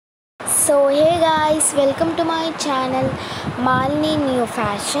So hey guys, welcome to my channel Malini New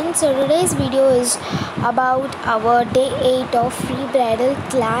Fashion. So today's video is about our day 8 of free bridal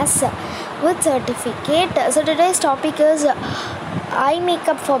class with certificate. So today's topic is eye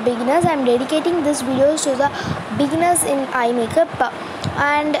makeup for beginners. I'm dedicating this video to the beginners in eye makeup,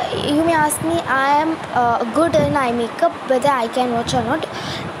 and you may ask me, I am good in eye makeup, whether I can watch or not.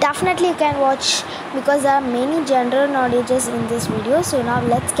 Definitely you can watch, because there are many general knowledges in this video. So now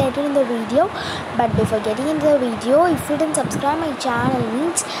let's get into the video. But before getting into the video, if you didn't subscribe my channel,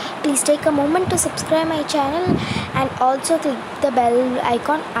 means please take a moment to subscribe my channel and also click the bell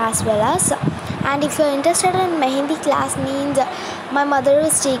icon as well as. And if you're interested in mehendi class, means my mother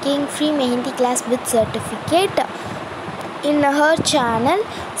is taking free mehendi class with certificate in her channel.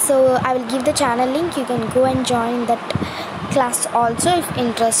 So I will give the channel link. You can go and join that class also if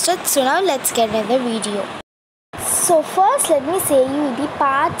interested. So now let's get into the video. So first let me say you the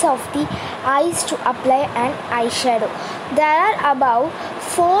parts of the eyes to apply an eyeshadow. There are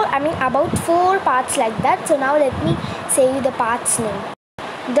about four parts like that. So now let me say you the parts name.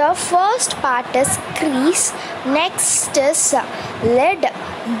 The first part is crease, next is lid,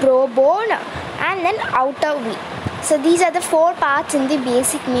 brow bone, and then outer V. So these are the four parts in the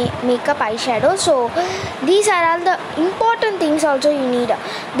basic makeup eyeshadow. So these are all the important things also you need.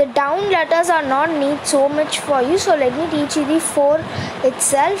 The down letters are not need so much for you. So let me teach you the four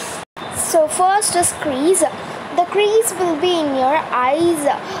itself. So first is crease. The crease will be in your eyes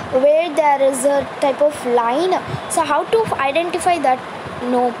where there is a type of line. So how to identify that?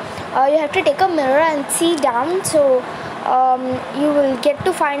 No, you have to take a mirror and see down. So you will get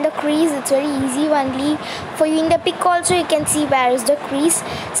to find the crease. It's very easy only for you. In the pic also you can see where is the crease.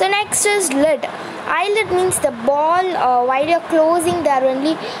 So next is lid. Eyelid means the ball. While you're closing there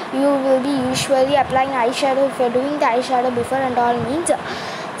only you will be usually applying eyeshadow. If you're doing the eyeshadow before and all means,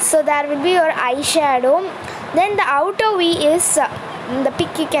 so there will be your eyeshadow. Then the outer V is the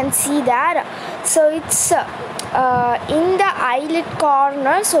pic you can see there. So it's in the eyelid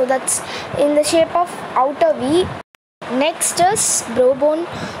corner, so that's in the shape of outer V. Next is brow bone,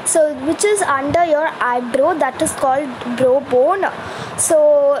 so which is under your eyebrow, that is called brow bone.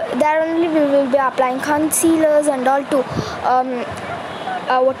 So there only we will be applying concealers and all to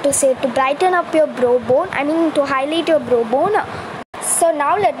brighten up your brow bone, to highlight your brow bone. So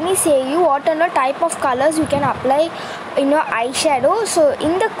now let me say you what are the type of colors you can apply in your eyeshadow. So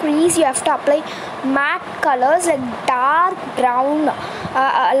in the crease you have to apply matte colors like dark brown,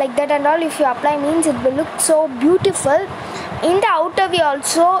 like that and all. If you apply means it will look so beautiful. In the outer V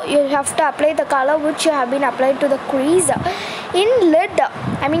also you have to apply the color which you have been applied to the crease. In lid,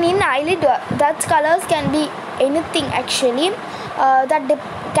 in eyelid, that colors can be anything actually.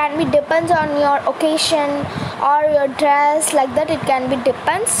 Can be depends on your occasion or your dress, like that it can be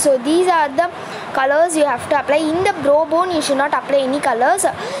depends. So these are the colors you have to apply. In the brow bone you should not apply any colors.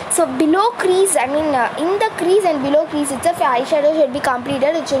 So below crease, in the crease and below crease itself your eyeshadow should be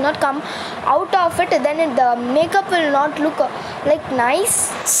completed. It should not come out of it, then the makeup will not look like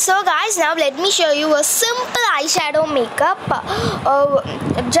nice. So guys, now let me show you a simple eyeshadow makeup,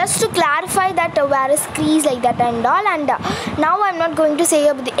 just to clarify that where is crease like that and all. And now I'm not going to say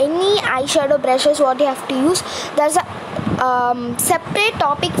about any eyeshadow brushes what you have to use. There's a separate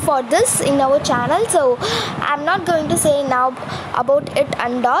topic for this in our channel, so I'm not going to say now about it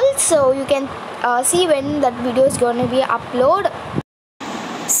and all. So you can see when that video is going to be uploaded.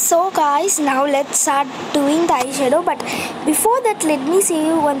 So guys, now let's start doing the eyeshadow. But before that, let me say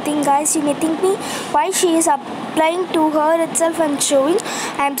you one thing guys. You may think me why she is applying to her itself and showing.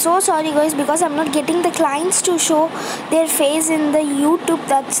 I'm so sorry guys, because I'm not getting the clients to show their face in the YouTube.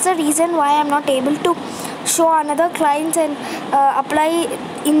 That's the reason why I'm not able to show another clients and apply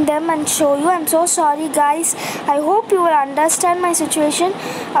in them and show you. I'm so sorry guys. I hope you will understand my situation.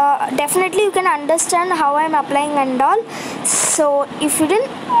 Definitely you can understand how I'm applying and all. So if you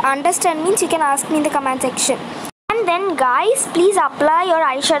didn't understand means you can ask me in the comment section. And then guys, please apply your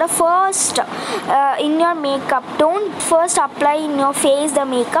eyeshadow first in your makeup. Don't first apply in your face the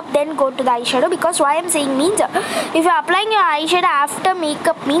makeup, then go to the eyeshadow. Because why I'm saying means, if you're applying your eyeshadow after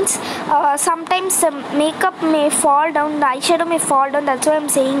makeup means, sometimes the makeup may fall down, the eyeshadow may fall down. That's why I'm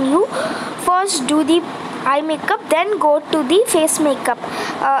saying you first do the eye makeup, then go to the face makeup.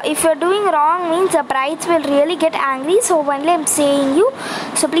 If you're doing wrong means the brides will really get angry. So only I'm saying you,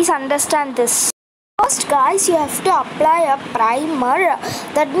 so please understand this. First guys, you have to apply a primer.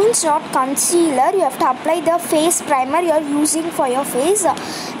 That means not concealer. You have to apply the face primer you are using for your face.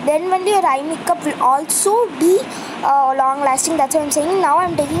 Then only your eye makeup will also be long lasting. That's what I'm saying. Now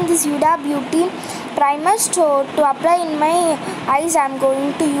I'm taking this Huda Beauty primer. So to apply in my eyes, I'm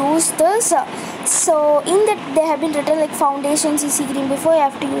going to use this. So in that they have been written like foundation CC cream. Before you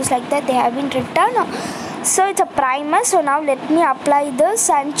have to use like that, they have been written. So it's a primer. So now let me apply this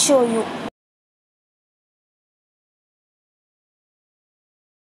and show you.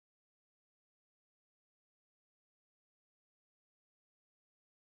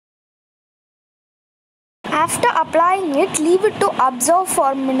 After applying it, leave it to absorb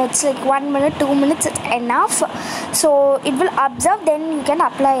for minutes, like 1 minute, 2 minutes, it's enough. So it will absorb, then you can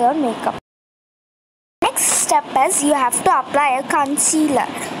apply your makeup. Next step is you have to apply a concealer.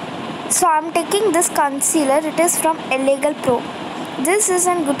 So I'm taking this concealer, it is from Illegal Pro. This is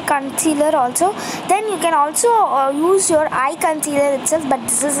a good concealer also. Then you can also use your eye concealer itself, but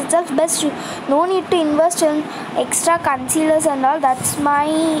this is itself best. No need to invest in extra concealers and all. That's my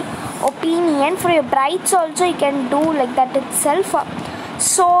opinion. For your brides also you can do like that itself.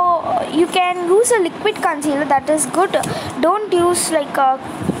 So you can use a liquid concealer, that is good. Don't use like a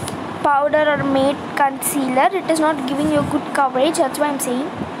powder or matte concealer. It is not giving you good coverage. That's why I'm saying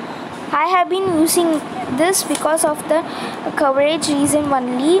I have been using this because of the coverage reason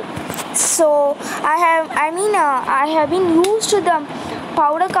only. So I have been used to the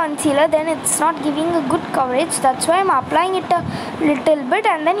powder concealer, then it's not giving a good coverage. That's why I'm applying it a little bit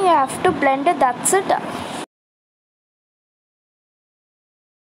and then you have to blend it. That's it.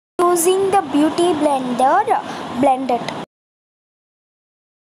 Using the beauty blender, blend it.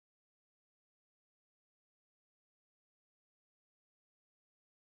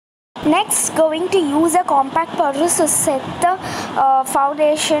 Next, going to use a compact powder to set the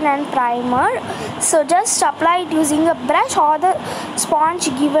foundation and primer. So just apply it using a brush or the sponge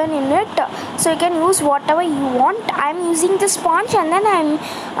given in it. So you can use whatever you want. I'm using the sponge and then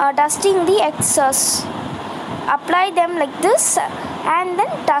I'm dusting the excess. Apply them like this and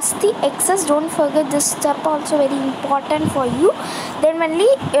then dust the excess. Don't forget this step, also very important for you. Then only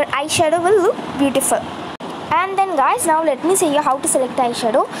your eyeshadow will look beautiful. And then guys, now let me show you how to select the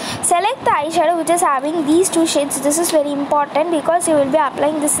eyeshadow. Select the eyeshadow which is having these two shades. This is very important because you will be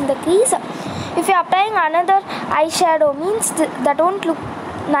applying this in the crease. If you are applying another eyeshadow, means that won't look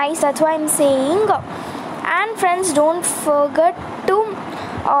nice. That's why I'm saying. And friends, don't forget to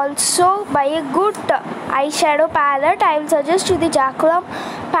also buy a good eyeshadow palette. I will suggest you the Jacqueline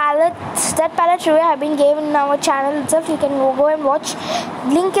palette. That palette review have been given in our channel itself. You can go and watch.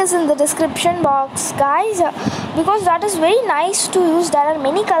 Link is in the description box, guys, because that is very nice to use. There are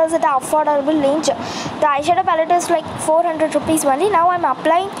many colors at an affordable range. The eyeshadow palette is like 400 rupees only. Now I'm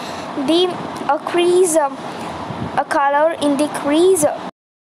applying the crease, a color in the crease.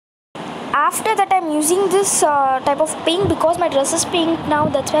 After that, I'm using this type of pink because my dress is pink now.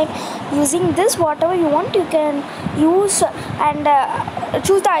 That's why I'm using this. Whatever you want, you can use and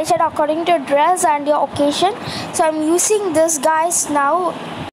choose the eyeshadow according to your dress and your occasion. So I'm using this, guys, now.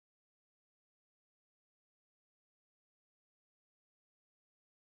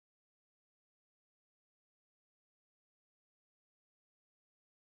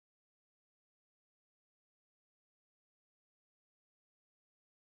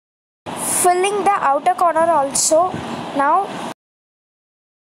 Filling the outer corner also now.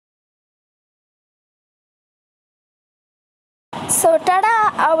 So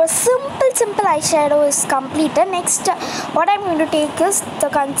tada, our simple eyeshadow is completed. Next, what I'm going to take is the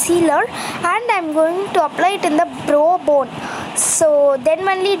concealer and I'm going to apply it in the brow bone. So then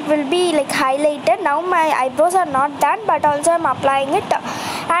only it will be like highlighted. Now my eyebrows are not done, but also I'm applying it.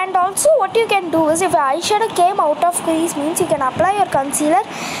 And also what you can do is, if your eyeshadow came out of crease, means you can apply your concealer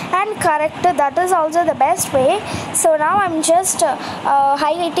and correct it. That is also the best way. So now I'm just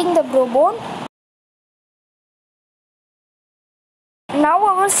highlighting the brow bone. Now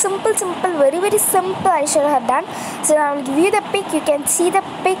our simple, very simple eyeshadow have done. So I will give you the pic. You can see the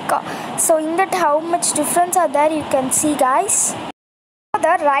pic. So in that, how much difference are there, you can see, guys.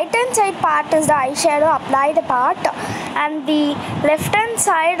 The right hand side part is the eyeshadow applied part and the left hand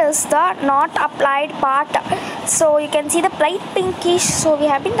side is the not applied part. So you can see the bright pinkish. So we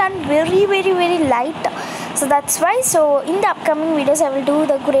have been done very light. So that's why. So in the upcoming videos I will do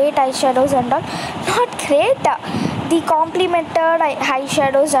the great eyeshadows and all. Not great, the complemented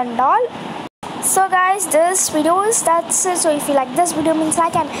eyeshadows and all. So guys, this video is that's it. So if you like this video, means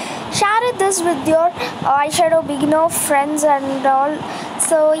like and share this with your eyeshadow beginner friends and all.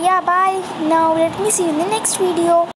 So yeah, bye. Now let me see you in the next video.